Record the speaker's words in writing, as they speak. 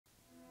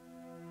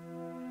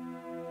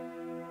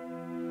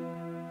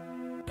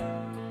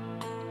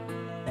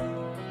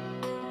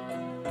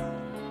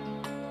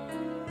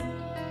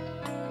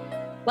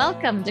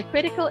Welcome to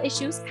Critical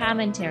Issues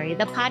Commentary,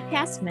 the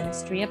podcast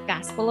ministry of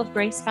Gospel of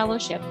Grace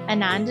Fellowship, a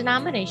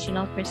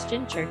non-denominational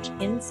Christian church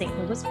in St.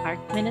 Louis Park,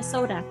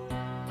 Minnesota.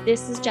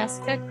 This is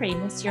Jessica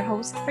Kramus, your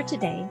host for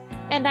today,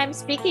 and I'm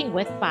speaking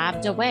with Bob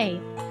DeWay,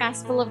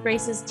 Gospel of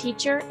Grace's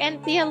teacher and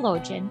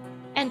theologian,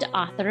 and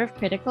author of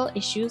Critical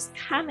Issues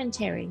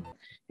Commentary.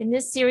 In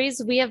this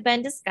series, we have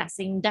been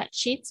discussing Dutch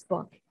Sheets'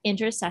 book,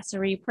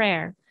 Intercessory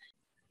Prayer.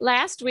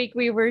 Last week,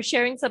 we were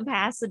sharing some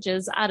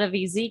passages out of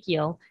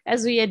Ezekiel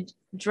as we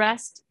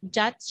addressed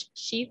Dutch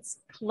Sheets'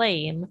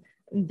 claim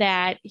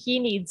that he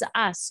needs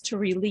us to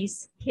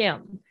release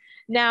him.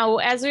 Now,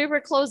 as we were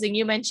closing,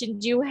 you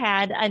mentioned you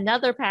had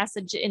another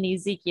passage in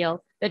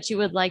Ezekiel that you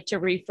would like to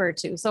refer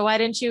to. So why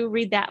don't you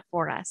read that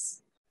for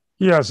us?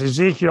 Yes,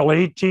 Ezekiel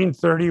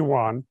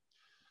 18:31.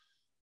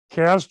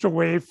 Cast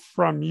away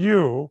from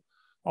you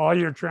all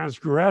your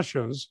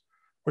transgressions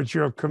which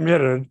you have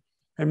committed,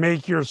 and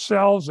make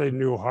yourselves a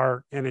new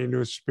heart and a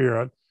new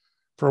spirit.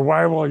 For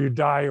why will you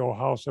die, O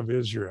house of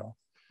Israel?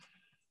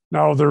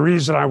 Now, the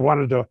reason I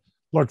wanted to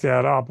look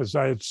that up is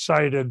I had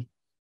cited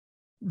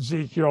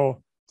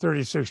Ezekiel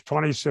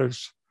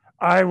 36:26.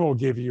 I will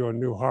give you a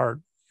new heart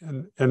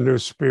and a new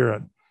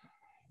spirit.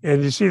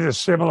 And you see the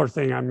similar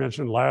thing I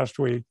mentioned last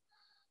week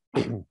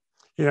in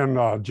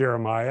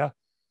Jeremiah.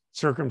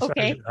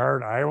 Circumcise your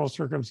heart, I will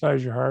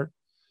circumcise your heart.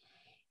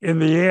 In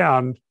the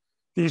end,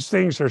 these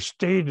things are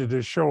stated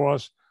to show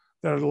us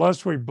that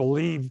unless we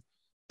believe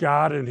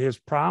God and his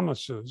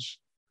promises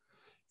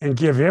and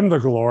give him the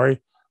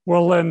glory,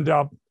 we'll end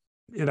up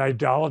in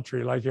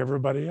idolatry like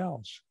everybody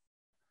else.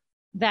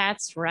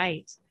 That's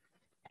right.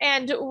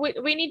 And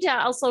we need to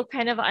also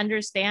kind of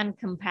understand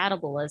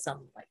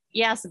compatibilism. Like,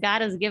 yes,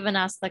 God has given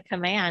us the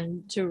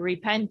command to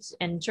repent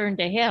and turn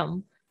to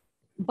him,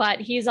 but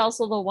he's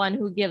also the one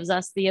who gives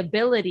us the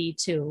ability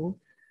to.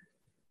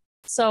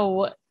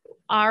 So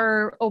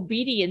our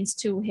obedience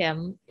to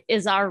him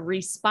is our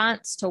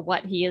response to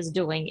what he is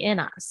doing in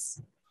us.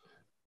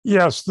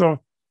 Yes, the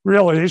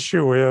real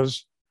issue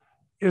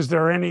is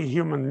there any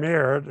human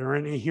merit or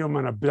any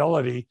human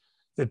ability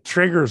that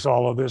triggers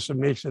all of this and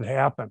makes it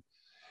happen?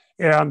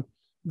 And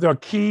the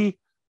key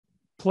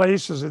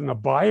places in the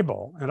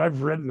Bible, and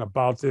I've written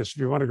about this if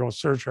you want to go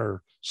search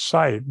our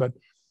site, but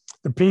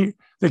the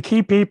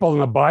key people in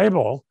the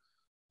Bible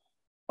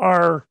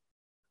are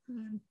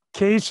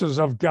cases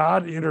of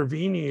God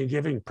intervening and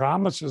giving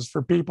promises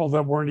for people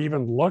that weren't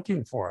even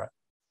looking for it.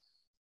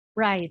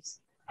 Right.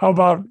 How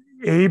about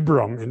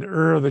Abram in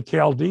Ur of the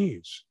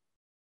Chaldees?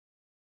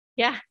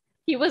 Yeah,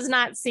 he was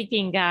not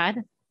seeking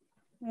God.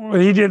 Well,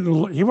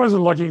 he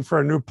wasn't looking for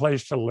a new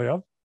place to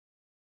live.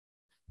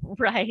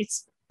 Right.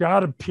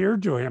 God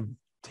appeared to him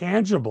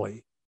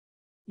tangibly.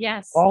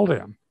 Yes. Called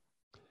him.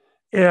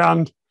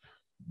 And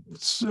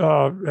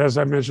as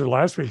I mentioned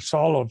last week,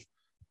 Saul of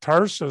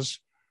Tarsus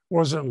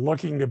wasn't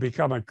looking to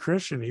become a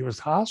Christian. He was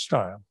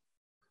hostile.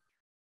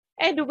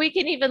 And we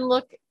can even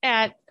look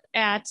at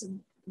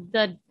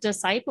the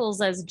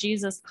disciples as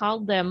Jesus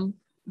called them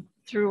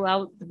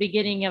throughout the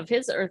beginning of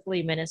his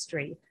earthly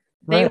ministry.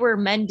 They were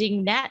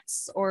mending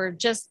nets or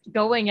just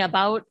going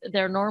about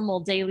their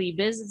normal daily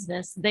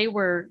business. They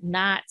were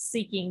not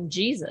seeking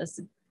Jesus.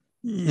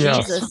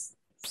 Yes. Jesus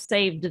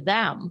saved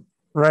them.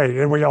 Right.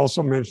 And we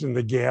also mentioned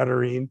the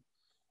Gadarene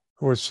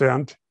who was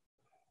sent.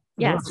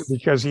 Yes.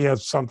 Because he had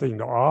something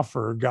to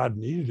offer. God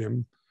needed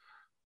him.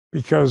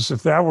 Because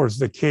if that was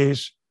the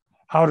case,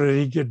 how did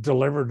he get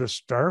delivered to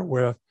start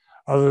with,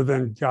 other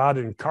than God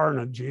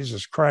incarnate,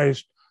 Jesus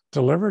Christ,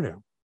 delivered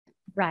him?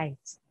 Right.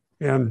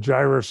 And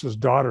Jairus'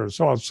 daughter and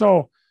so on.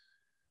 So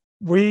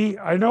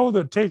I know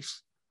that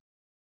takes,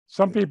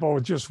 some people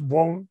just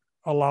won't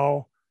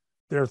allow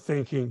their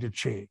thinking to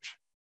change.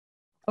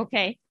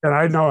 Okay. And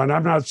I know, and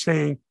I'm not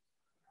saying,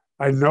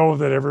 I know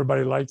that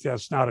everybody like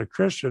that's not a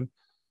Christian,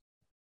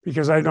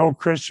 because I know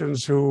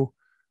Christians who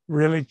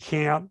really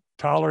can't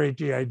tolerate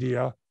the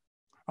idea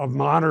of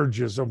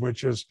monergism,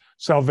 which is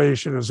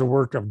salvation as a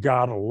work of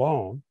God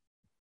alone.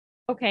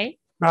 Okay.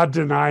 Not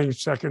denying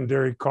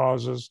secondary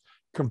causes,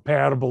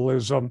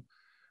 compatibilism,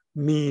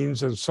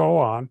 means, and so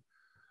on.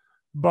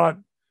 But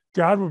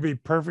God would be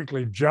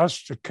perfectly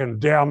just to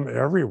condemn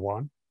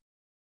everyone.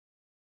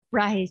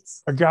 Right.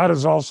 But God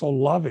is also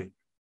loving.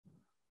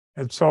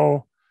 And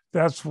so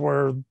that's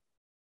where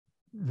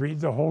read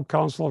the whole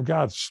counsel of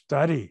God,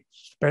 study,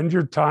 spend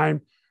your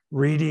time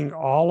reading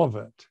all of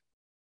it.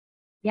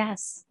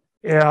 Yes.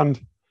 And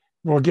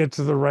we'll get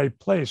to the right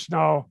place.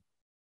 Now,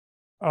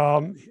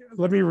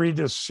 let me read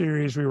this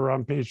series. We were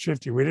on page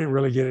 50. We didn't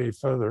really get any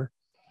further.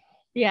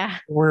 Yeah.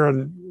 We're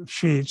in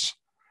Sheets.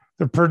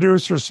 The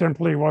producer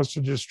simply wants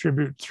to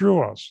distribute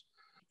through us.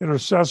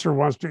 Intercessor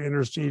wants to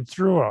intercede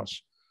through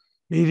us.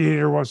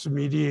 Mediator wants to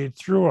mediate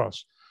through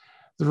us.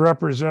 The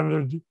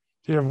representative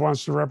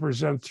wants to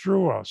represent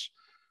through us.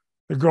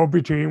 The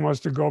go-between wants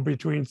to go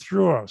between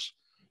through us,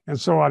 and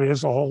so on.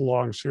 It's a whole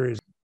long series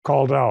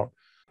called out.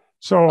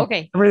 So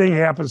everything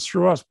happens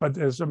through us, but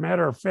as a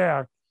matter of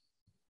fact,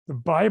 the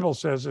Bible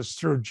says it's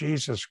through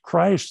Jesus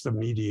Christ, the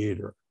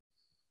mediator.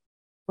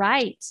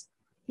 Right.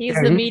 He's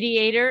the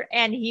mediator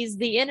and he's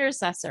the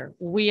intercessor.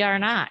 We are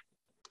not.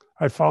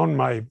 I found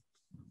my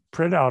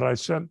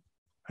printout.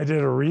 I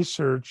did a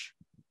research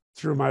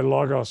through my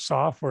Logos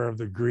software of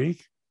the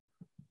Greek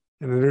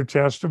in the New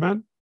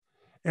Testament.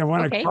 And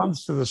when it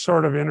comes to the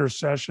sort of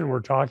intercession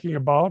we're talking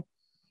about,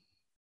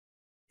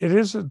 it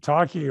isn't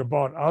talking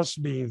about us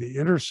being the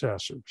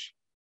intercessors.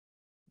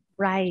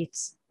 Right.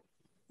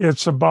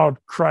 It's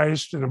about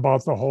Christ and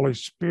about the Holy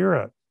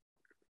Spirit.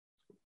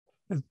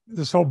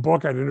 This whole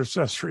book on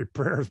intercessory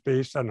prayer is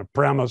based on a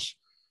premise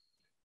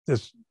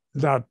that's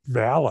not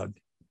valid.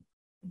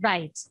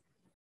 Right.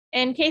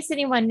 In case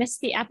anyone missed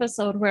the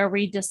episode where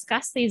we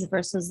discussed these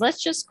verses,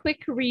 let's just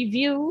quick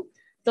review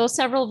those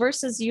several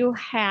verses you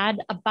had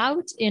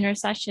about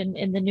intercession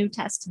in the New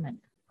Testament.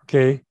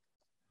 Okay.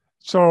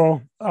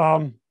 So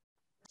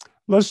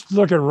let's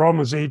look at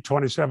Romans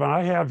 8:27.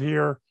 I have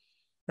here,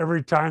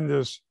 every time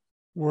this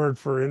word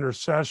for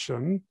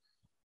intercession,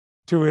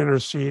 to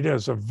intercede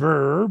as a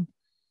verb,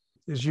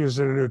 is used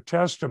in the New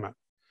Testament.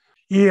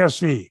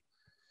 ESV,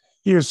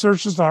 he who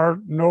searches the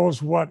heart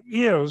knows what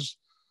is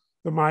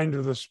the mind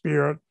of the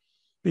Spirit,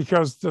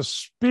 because the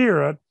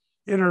Spirit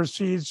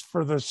intercedes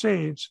for the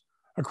saints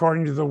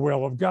according to the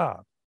will of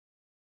God.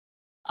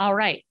 All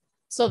right.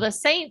 So the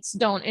saints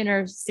don't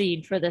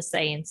intercede for the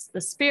saints.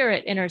 The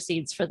Spirit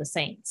intercedes for the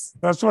saints.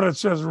 That's what it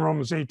says in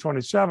Romans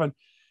 8:27.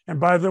 And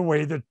by the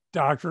way, the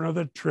doctrine of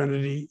the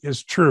Trinity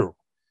is true.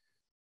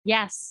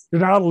 Yes. Do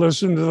not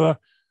listen to the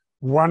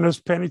oneness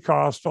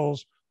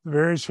Pentecostals, the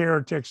various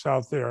heretics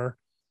out there.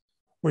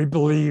 We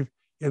believe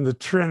in the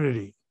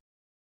Trinity.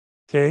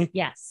 Okay?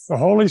 Yes. The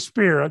Holy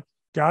Spirit,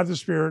 God the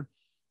Spirit,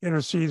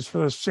 intercedes for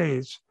the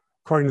saints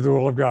according to the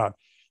will of God.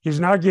 He's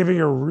not giving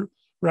a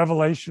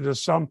revelation to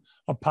some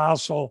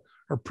apostle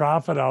or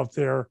prophet out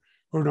there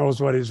who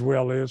knows what his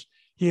will is.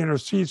 He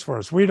intercedes for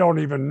us. We don't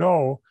even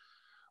know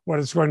what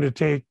it's going to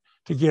take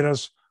to get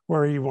us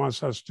where he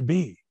wants us to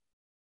be.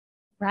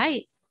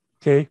 Right.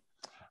 Okay.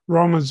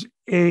 Romans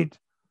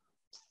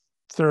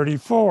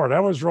 8:34.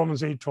 That was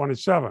Romans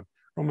 8:27.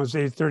 Romans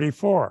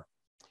 8:34.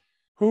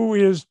 Who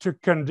is to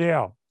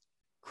condemn?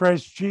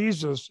 Christ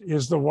Jesus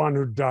is the one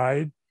who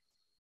died.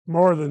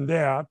 More than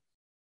that,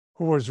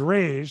 who was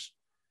raised,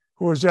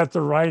 who is at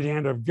the right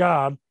hand of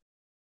God,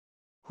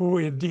 who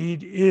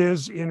indeed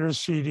is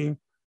interceding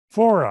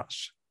for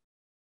us.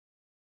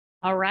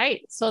 All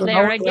right. So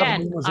there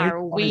again,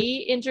 are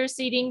we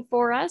interceding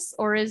for us,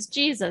 or is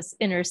Jesus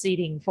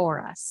interceding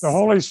for us? The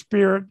Holy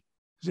Spirit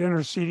is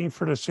interceding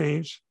for the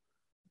saints.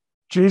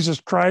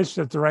 Jesus Christ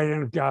at the right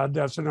hand of God,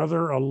 that's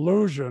another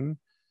allusion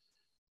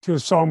to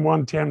Psalm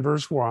 110,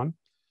 verse 1,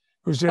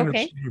 who's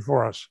interceding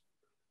for us.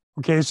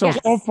 Okay, so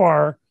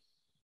far,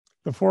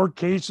 the four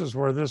cases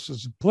where this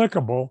is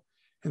applicable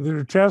in the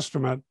New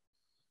Testament,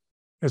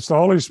 it's the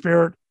Holy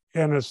Spirit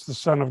and it's the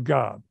Son of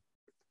God.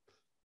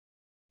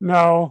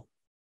 Now,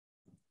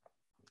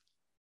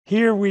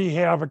 here we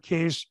have a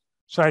case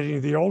citing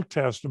the Old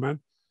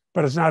Testament,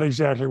 but it's not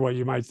exactly what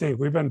you might think.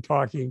 We've been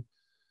talking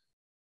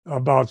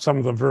about some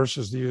of the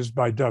verses used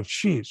by Dutch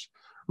sheets.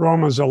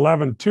 Romans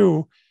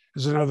 11:2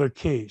 is another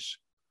case.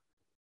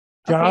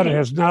 God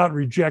has not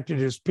rejected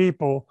his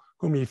people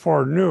whom he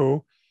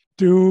foreknew.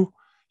 Do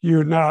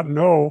you not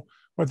know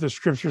what the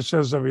scripture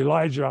says of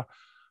Elijah,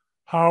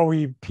 how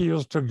he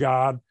appeals to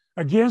God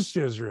against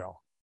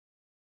Israel?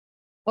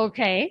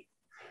 Okay.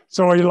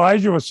 So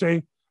Elijah was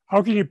saying,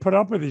 how can you put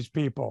up with these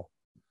people?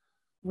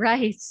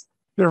 Right.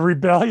 They're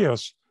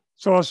rebellious.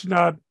 So it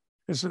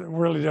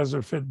really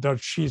doesn't fit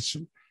Dutch Sheets'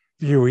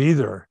 view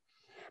either.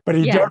 But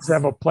he does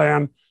have a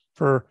plan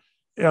for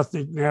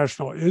ethnic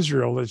national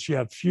Israel that's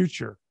yet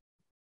future.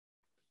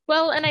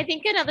 Well, and I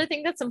think another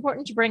thing that's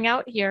important to bring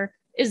out here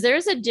is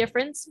there's a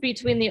difference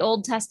between the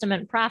Old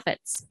Testament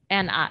prophets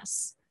and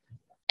us.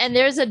 And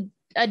there's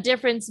a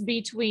difference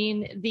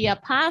between the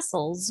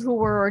apostles who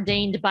were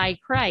ordained by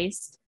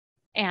Christ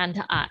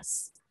and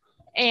us.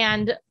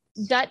 And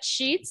Dutch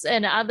Sheets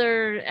and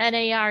other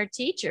NAR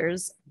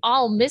teachers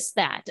all miss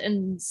that.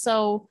 And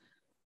so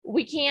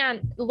we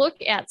can't look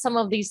at some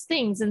of these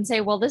things and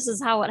say, well, this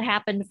is how it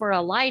happened for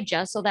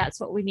Elijah, so that's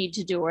what we need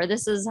to do. Or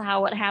this is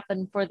how it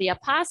happened for the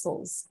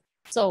apostles,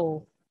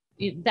 so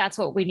that's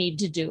what we need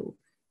to do.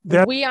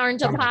 We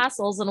aren't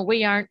apostles, and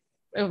we aren't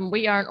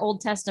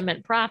Old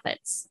Testament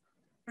prophets.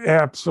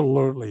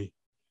 Absolutely.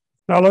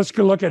 Now let's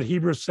go look at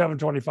Hebrews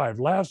 7:25,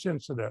 last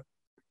incident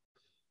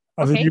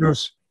of the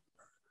use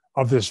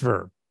of this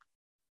verb.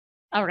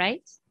 All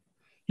right.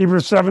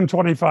 Hebrews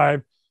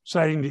 7:25,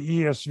 citing the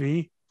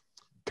ESV.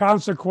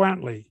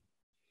 Consequently,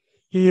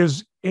 he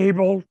is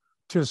able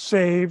to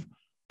save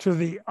to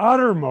the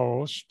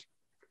uttermost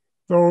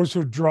those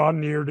who draw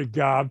near to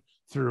God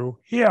through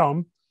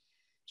him,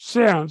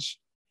 since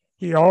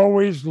he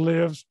always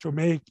lives to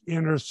make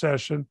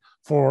intercession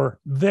for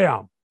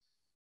them.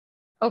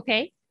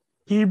 Okay.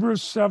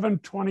 Hebrews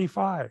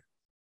 7:25.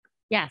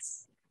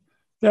 Yes.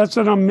 That's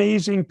an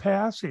amazing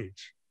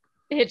passage.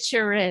 It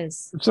sure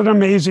is. It's an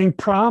amazing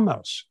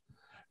promise.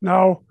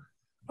 Now,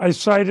 I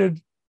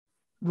cited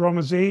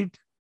Romans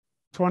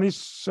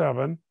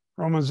 8:27,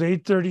 Romans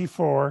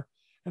 8:34,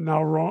 and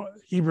now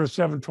Hebrews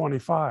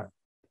 7:25.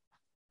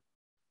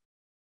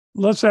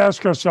 Let's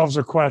ask ourselves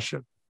a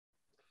question.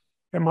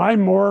 Am I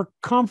more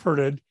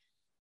comforted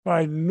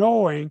by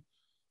knowing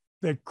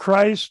that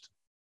Christ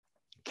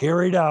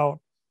carried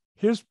out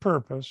his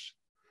purpose,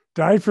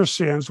 died for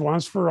sins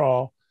once for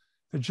all,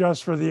 the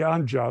just for the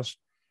unjust,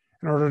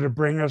 in order to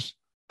bring us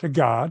to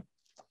God,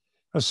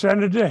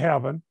 ascended to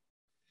heaven?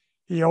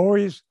 He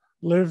always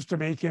lives to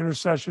make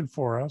intercession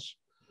for us.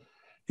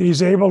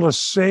 He's able to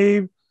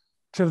save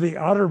to the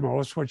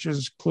uttermost, which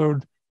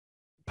include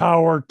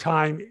power,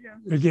 time,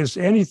 against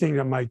anything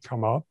that might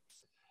come up,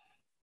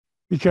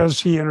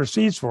 because he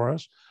intercedes for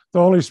us. The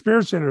Holy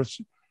Spirit's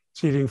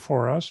interceding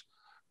for us,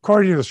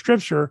 according to the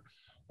scripture.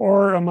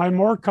 Or am I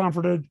more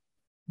comforted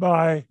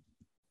by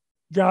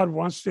God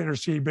wants to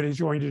intercede, but he's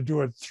going to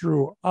do it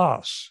through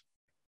us?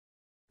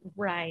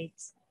 Right.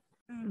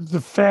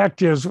 The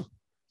fact is,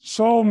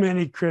 so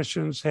many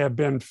Christians have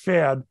been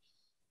fed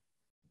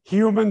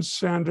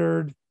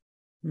human-centered,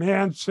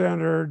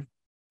 man-centered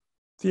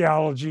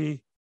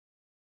theology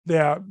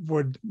that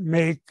would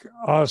make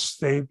us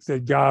think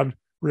that God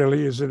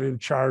really isn't in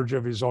charge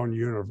of his own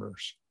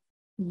universe.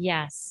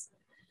 Yes.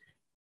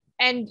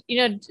 And,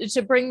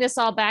 to bring this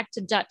all back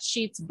to Dutch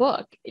Sheet's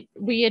book,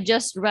 we had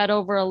just read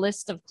over a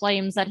list of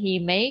claims that he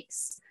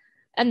makes.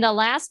 And the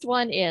last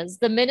one is,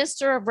 the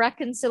minister of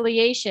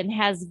reconciliation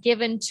has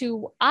given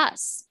to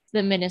us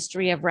the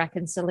ministry of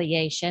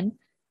reconciliation.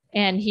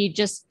 And he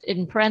just,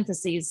 in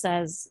parentheses,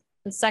 says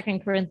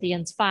 2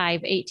 Corinthians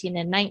 5:18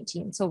 and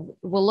 19. So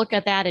we'll look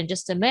at that in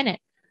just a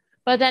minute.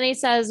 But then he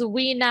says,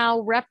 we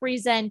now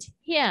represent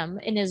him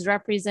in his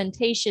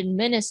representation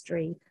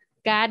ministry.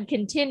 God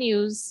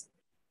continues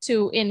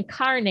to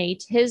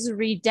incarnate his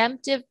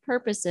redemptive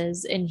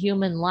purposes in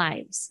human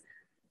lives.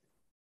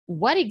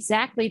 What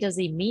exactly does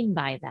he mean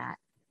by that?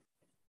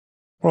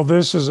 Well,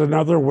 this is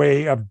another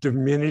way of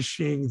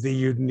diminishing the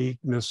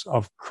uniqueness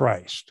of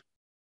Christ.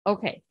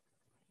 Okay.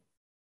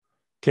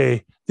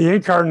 The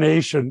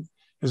incarnation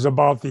is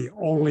about the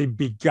only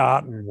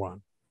begotten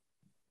one.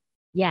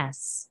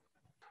 Yes.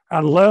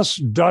 Unless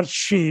Dutch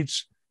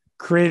Sheets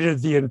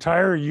created the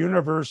entire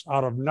universe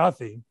out of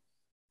nothing,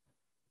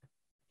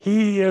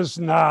 he is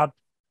not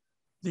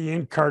the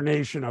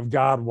incarnation of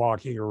God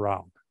walking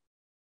around.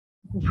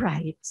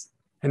 Right.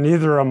 And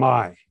neither am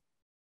I.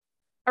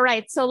 All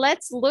right, so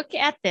let's look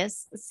at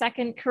this,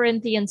 2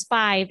 Corinthians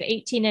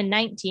 5:18 and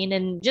 19,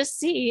 and just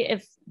see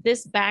if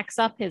this backs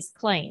up his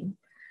claim.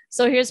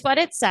 So here's what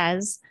it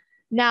says.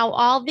 Now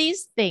all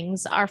these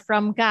things are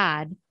from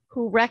God,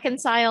 who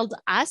reconciled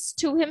us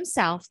to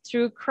himself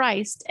through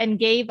Christ and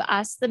gave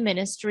us the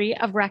ministry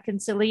of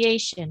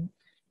reconciliation,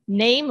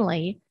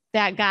 namely,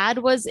 that God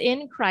was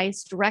in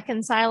Christ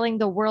reconciling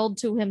the world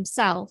to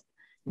himself,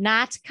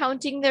 not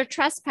counting their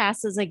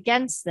trespasses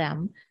against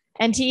them,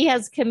 and he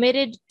has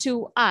committed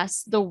to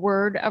us the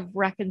word of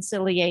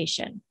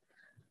reconciliation.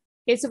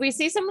 Okay, so we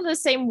see some of the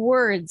same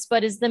words,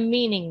 but is the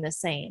meaning the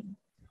same?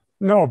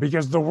 No,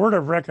 because the word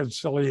of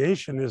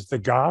reconciliation is the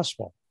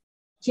gospel.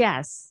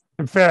 Yes.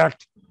 In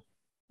fact,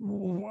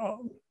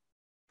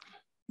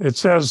 it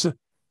says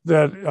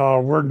that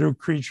we're new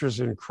creatures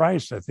in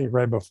Christ, I think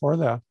right before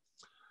that.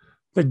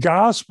 The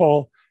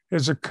gospel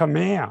is a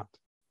command.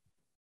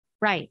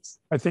 Right.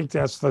 I think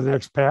that's the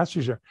next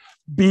passage there.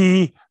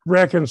 Be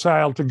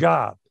reconciled to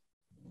God.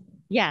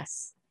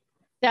 Yes,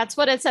 that's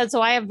what it says.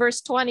 So I have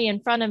verse 20 in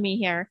front of me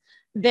here.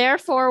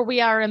 Therefore,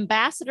 we are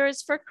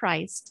ambassadors for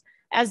Christ,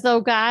 as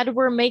though God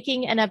were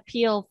making an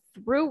appeal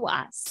through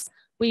us.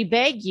 We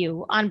beg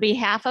you, on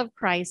behalf of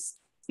Christ,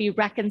 be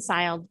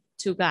reconciled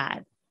to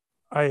God.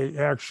 I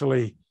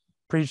actually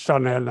preached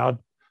on that now. A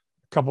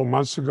couple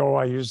months ago,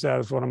 I used that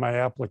as one of my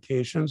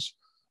applications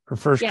for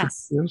 1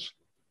 Corinthians.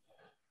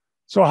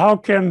 So how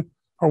can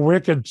a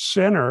wicked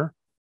sinner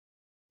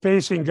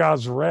facing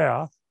God's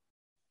wrath,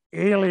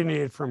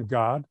 alienated from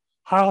God,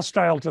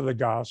 hostile to the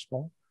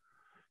gospel,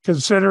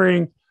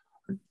 considering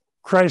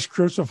Christ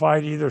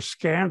crucified either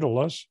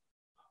scandalous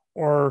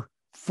or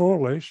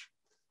foolish,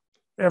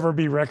 ever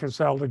be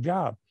reconciled to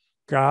God?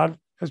 God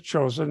has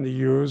chosen to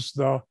use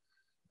the,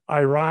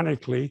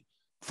 ironically,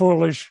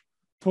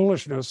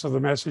 foolishness of the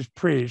message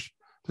preached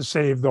to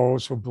save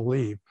those who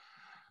believe.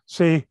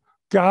 See,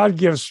 God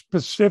gives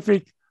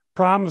specific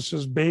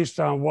promises based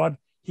on what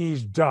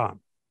he's done.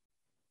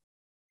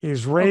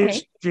 He's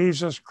raised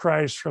Jesus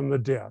Christ from the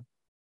dead.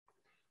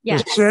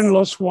 Yes. The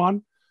sinless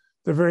one,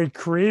 the very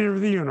creator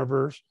of the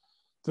universe,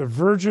 the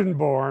virgin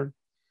born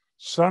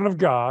Son of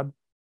God,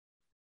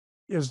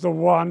 is the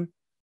one,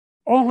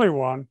 only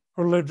one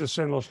who lived a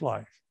sinless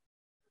life.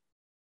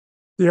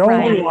 The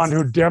only one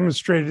who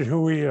demonstrated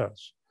who he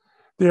is.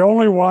 The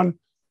only one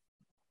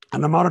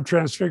on the Mount of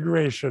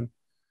Transfiguration,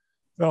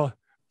 the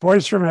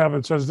voice from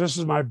heaven says, "This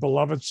is my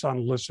beloved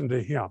son, listen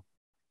to him."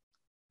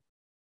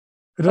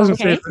 It doesn't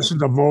say listen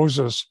to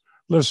Moses,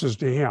 listens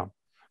to him.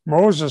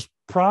 Moses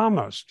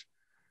promised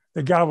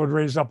that God would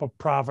raise up a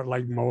prophet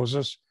like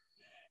Moses,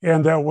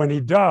 and that when he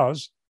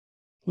does,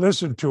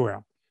 listen to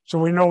him. So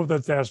we know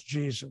that that's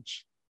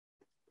Jesus.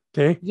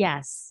 Okay?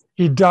 Yes.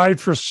 He died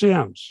for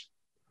sins,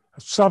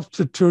 a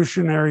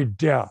substitutionary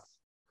death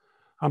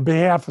on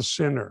behalf of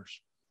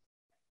sinners.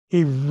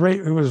 He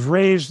was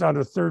raised on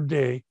the third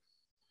day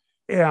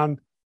and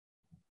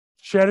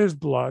shed his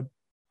blood.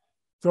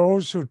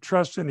 Those who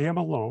trust in him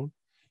alone,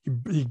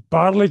 he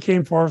bodily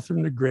came forth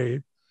from the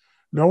grave.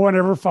 No one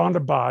ever found a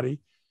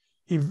body.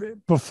 He,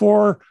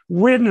 before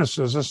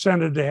witnesses,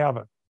 ascended to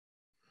heaven.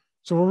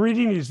 So we're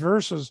reading these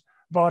verses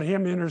about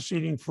him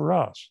interceding for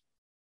us.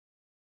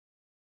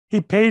 He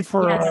paid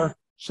for our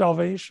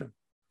salvation.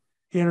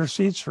 He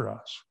intercedes for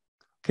us.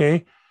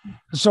 Okay?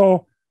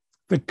 So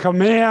the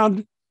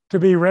command to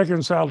be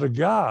reconciled to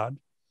God,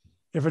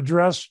 if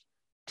addressed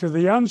to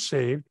the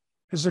unsaved,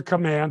 is a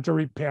command to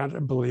repent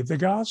and believe the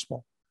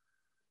gospel.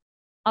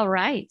 All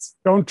right.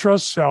 Don't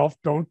trust self.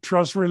 Don't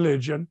trust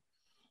religion.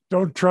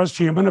 Don't trust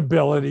human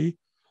ability.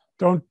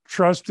 Don't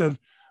trust that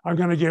I'm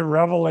going to get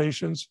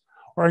revelations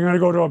or I'm going to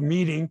go to a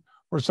meeting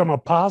where some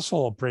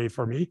apostle will pray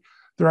for me.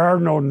 There are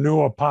no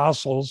new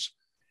apostles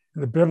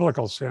in the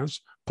biblical sense.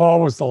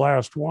 Paul was the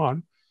last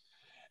one.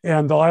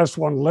 And the last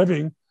one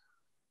living,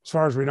 as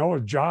far as we know,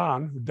 is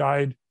John, who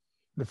died in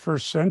the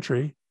first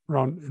century,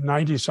 around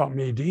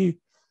 90-something AD.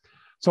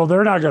 So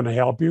they're not going to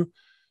help you.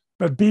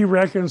 But be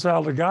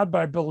reconciled to God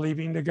by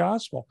believing the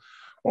gospel.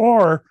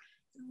 Or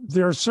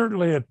there's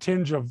certainly a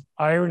tinge of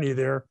irony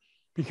there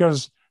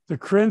because the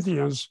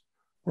Corinthians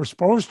were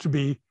supposed to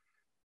be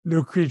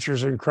new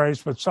creatures in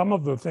Christ, but some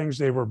of the things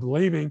they were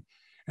believing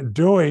and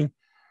doing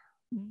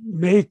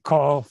may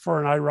call for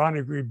an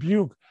ironic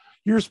rebuke.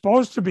 You're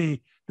supposed to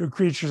be new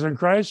creatures in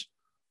Christ.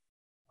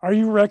 Are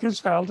you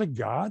reconciled to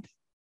God?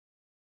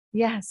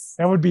 Yes.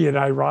 That would be an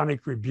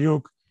ironic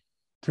rebuke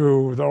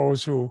to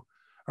those who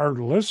are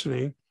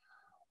listening,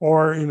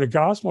 or in the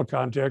gospel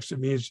context, it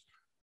means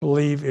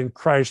believe in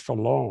Christ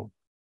alone.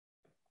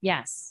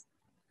 Yes.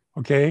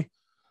 Okay?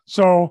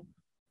 So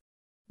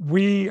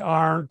we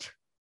aren't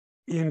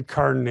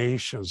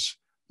incarnations.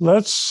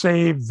 Let's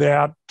save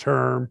that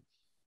term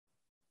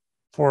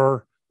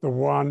for the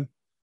one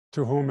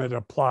to whom it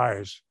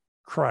applies,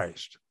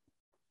 Christ.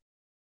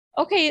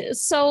 Okay,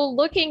 so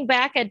looking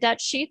back at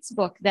Dutch Sheets'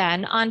 book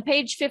then, on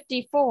page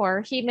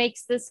 54, he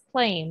makes this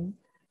claim.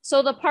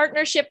 So the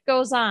partnership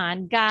goes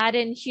on, God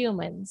and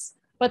humans,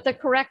 but the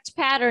correct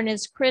pattern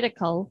is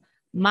critical.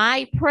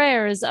 My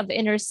prayers of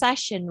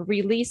intercession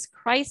release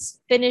Christ's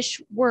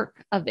finished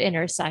work of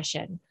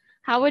intercession.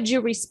 How would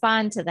you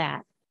respond to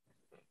that?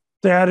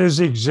 That is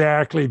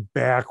exactly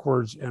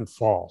backwards and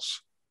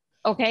false.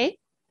 Okay.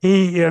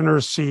 He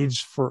intercedes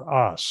for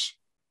us.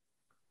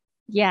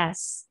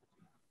 Yes.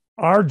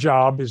 Our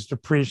job is to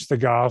preach the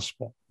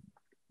gospel.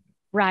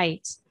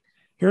 Right.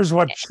 Here's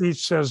what she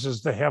says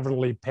is the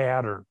heavenly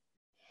pattern.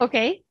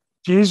 Okay.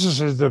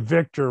 Jesus is the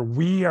victor.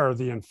 We are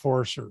the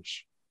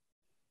enforcers.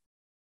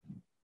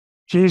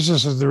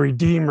 Jesus is the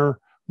redeemer.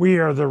 We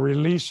are the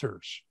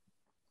releasers.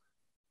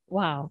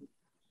 Wow.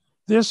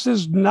 This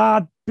is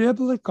not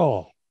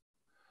biblical.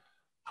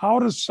 How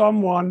does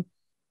someone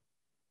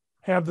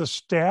have the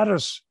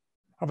status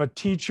of a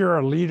teacher,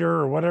 a leader,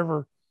 or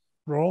whatever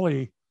role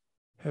he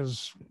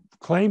has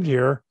claimed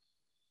here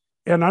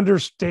and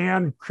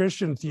understand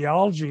Christian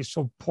theology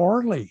so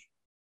poorly?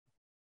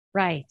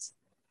 Right.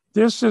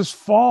 This is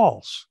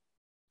false.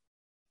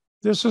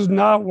 This is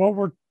not what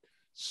we're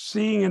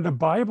seeing in the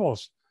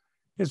Bibles.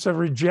 It's a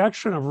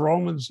rejection of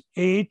Romans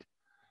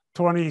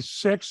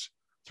 8:26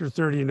 through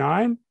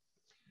 39.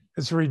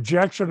 It's a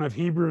rejection of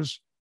Hebrews,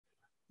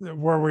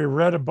 where we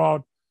read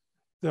about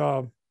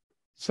the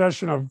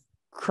session of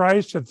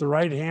Christ at the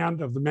right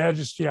hand of the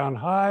Majesty on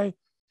high,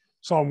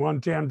 Psalm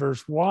 110,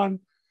 verse 1,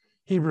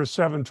 Hebrews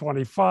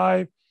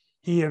 7:25,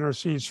 he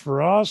intercedes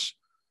for us.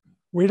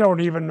 We don't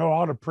even know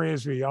how to pray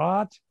as we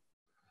ought,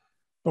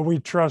 but we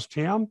trust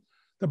him.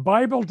 The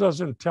Bible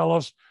doesn't tell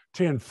us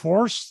to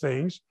enforce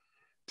things.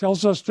 It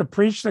tells us to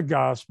preach the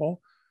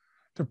gospel,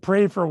 to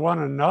pray for one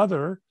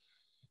another,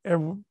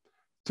 and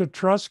to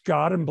trust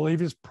God and believe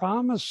his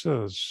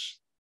promises.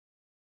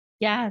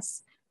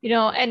 Yes.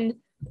 And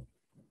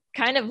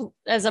kind of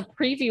as a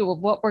preview of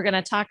what we're going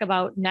to talk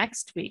about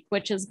next week,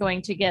 which is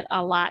going to get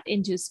a lot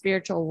into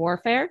spiritual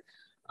warfare.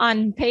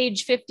 On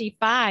page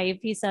 55,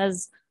 he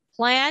says,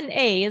 Plan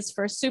A is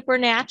for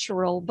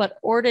supernatural but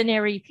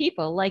ordinary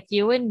people like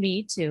you and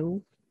me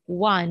to,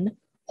 1,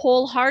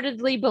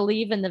 wholeheartedly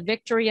believe in the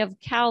victory of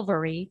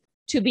Calvary,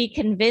 to be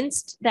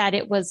convinced that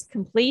it was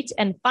complete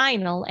and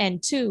final,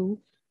 and 2,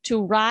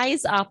 to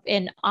rise up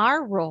in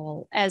our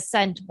role as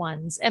sent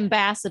ones,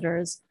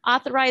 ambassadors,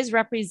 authorized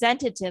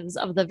representatives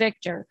of the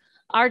victor.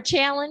 Our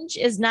challenge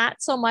is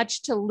not so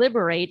much to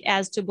liberate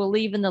as to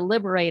believe in the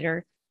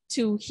liberator,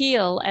 to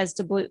heal as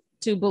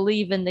to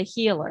believe in the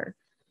healer.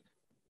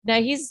 Now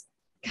he's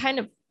kind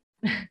of,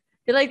 I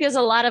feel like there's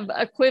a lot of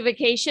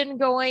equivocation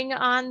going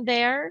on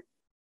there.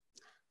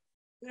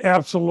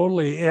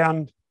 Absolutely.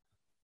 And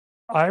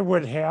I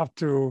would have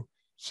to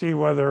see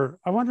whether,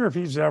 I wonder if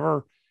he's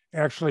ever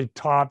actually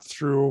taught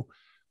through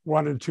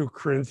 1 and 2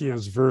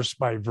 Corinthians verse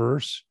by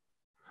verse,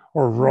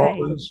 or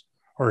Romans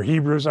or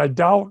Hebrews. I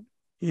doubt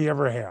he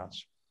ever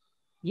has.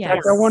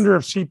 Yes. I wonder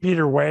if C.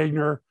 Peter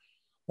Wagner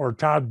or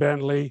Todd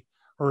Bentley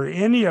or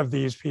any of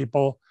these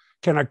people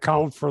can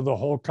account for the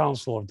whole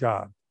counsel of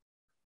God.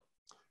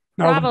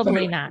 Now,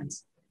 Probably not.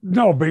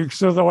 No,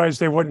 because otherwise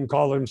they wouldn't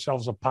call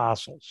themselves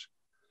apostles.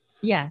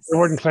 Yes. They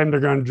wouldn't claim they're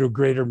going to do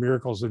greater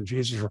miracles than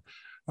Jesus.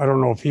 I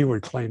don't know if he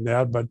would claim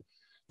that, but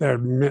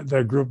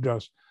that group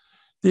does.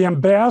 The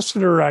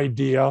ambassador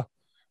idea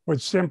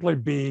would simply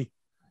be,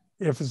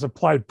 if it's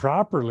applied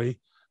properly,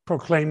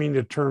 proclaiming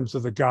the terms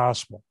of the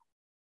gospel.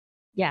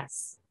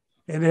 Yes.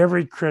 And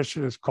every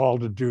Christian is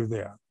called to do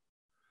that.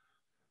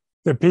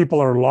 The people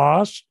are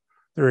lost,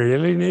 they're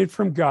alienated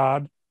from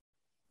God,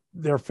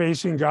 they're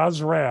facing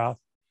God's wrath,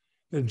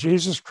 that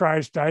Jesus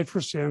Christ died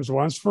for sins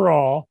once for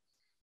all,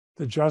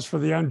 the just for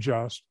the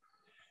unjust,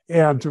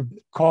 and to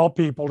call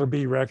people to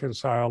be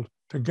reconciled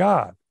to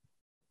God.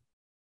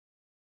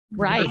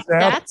 Right.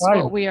 That's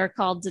what we are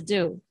called to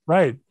do.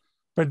 Right.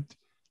 But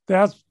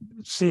that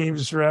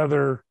seems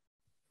rather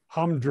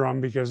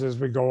humdrum, because as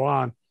we go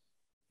on,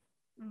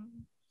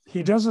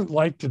 he doesn't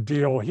like to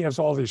deal, he has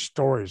all these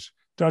stories.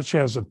 Dutch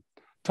has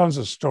tons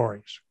of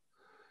stories.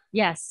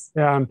 Yes.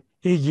 And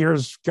he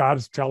hears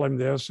God tell him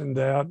this and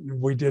that,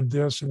 and we did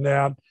this and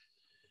that.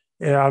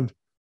 And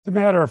as a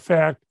matter of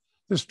fact,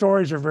 the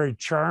stories are very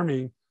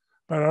charming,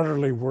 but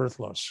utterly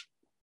worthless.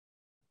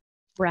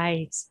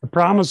 Right. The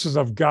promises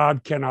of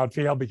God cannot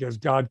fail because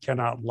God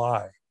cannot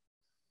lie.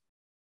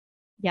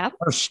 Yep.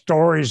 Our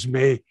stories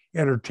may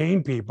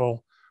entertain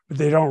people, but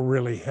they don't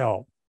really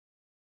help.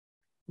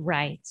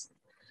 Right.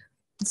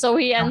 So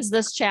he ends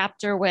this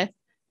chapter with,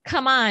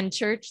 come on,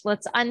 church,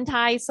 let's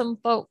untie some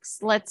folks.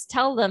 Let's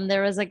tell them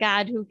there is a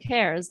God who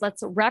cares.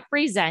 Let's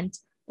represent,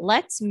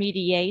 let's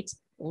mediate,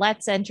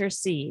 let's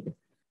intercede.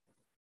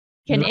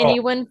 Can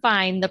anyone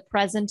find the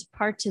present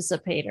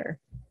participator?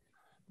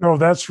 No,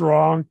 that's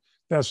wrong.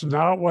 That's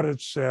not what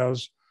it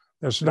says.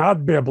 That's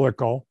not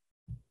biblical.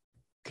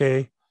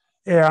 Okay.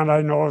 And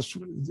I noticed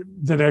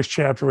the next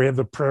chapter, we have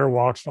the prayer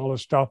walks and all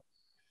this stuff.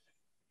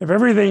 If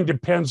everything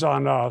depends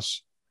on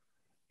us,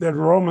 then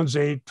Romans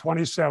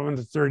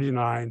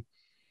 8:27-39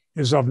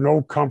 is of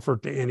no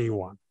comfort to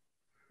anyone.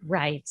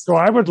 Right. So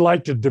I would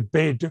like to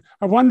debate.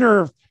 I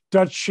wonder if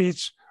Dutch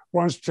Sheets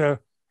wants to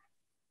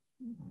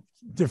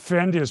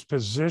defend his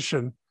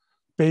position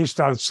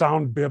based on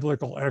sound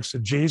biblical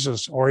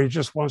exegesis, or he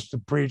just wants to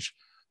preach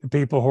to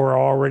people who are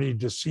already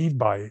deceived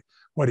by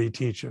what he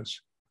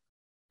teaches.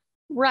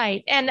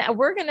 Right. And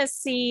we're going to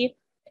see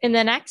in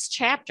the next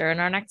chapter, in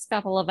our next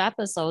couple of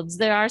episodes,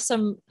 there are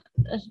some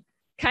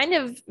kind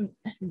of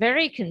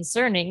very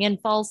concerning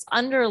and false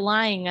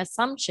underlying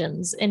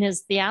assumptions in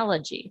his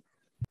theology.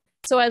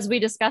 So as we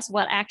discuss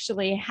what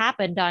actually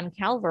happened on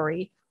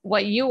Calvary,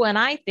 what you and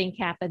I think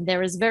happened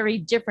there is very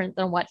different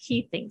than what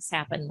he thinks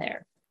happened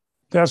there.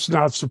 That's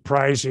not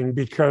surprising,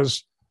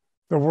 because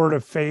the word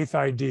of faith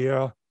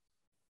idea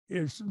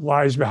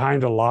lies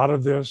behind a lot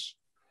of this.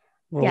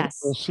 We'll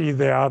see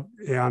that.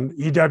 And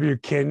E.W.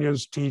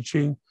 Kenyon's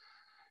teaching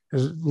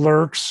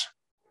lurks.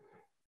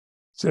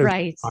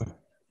 Right.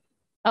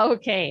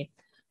 Okay.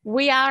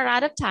 We are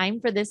out of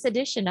time for this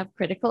edition of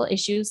Critical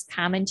Issues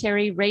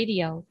Commentary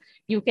Radio.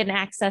 You can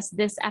access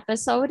this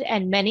episode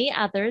and many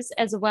others,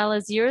 as well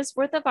as years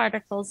worth of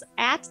articles,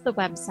 at the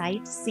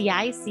website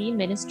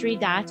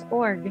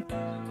cicministry.org.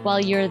 While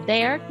you're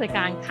there, click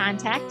on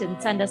Contact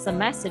and send us a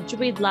message.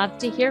 We'd love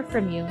to hear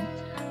from you.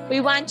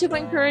 We want to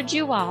encourage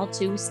you all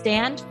to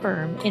stand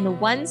firm in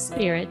one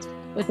spirit,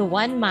 with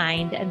one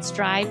mind, and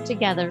strive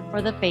together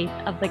for the faith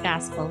of the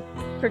gospel.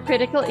 For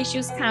Critical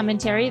Issues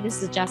Commentary,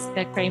 this is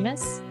Jessica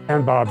Kramus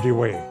and Bob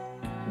DeWay.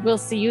 We'll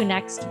see you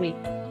next week.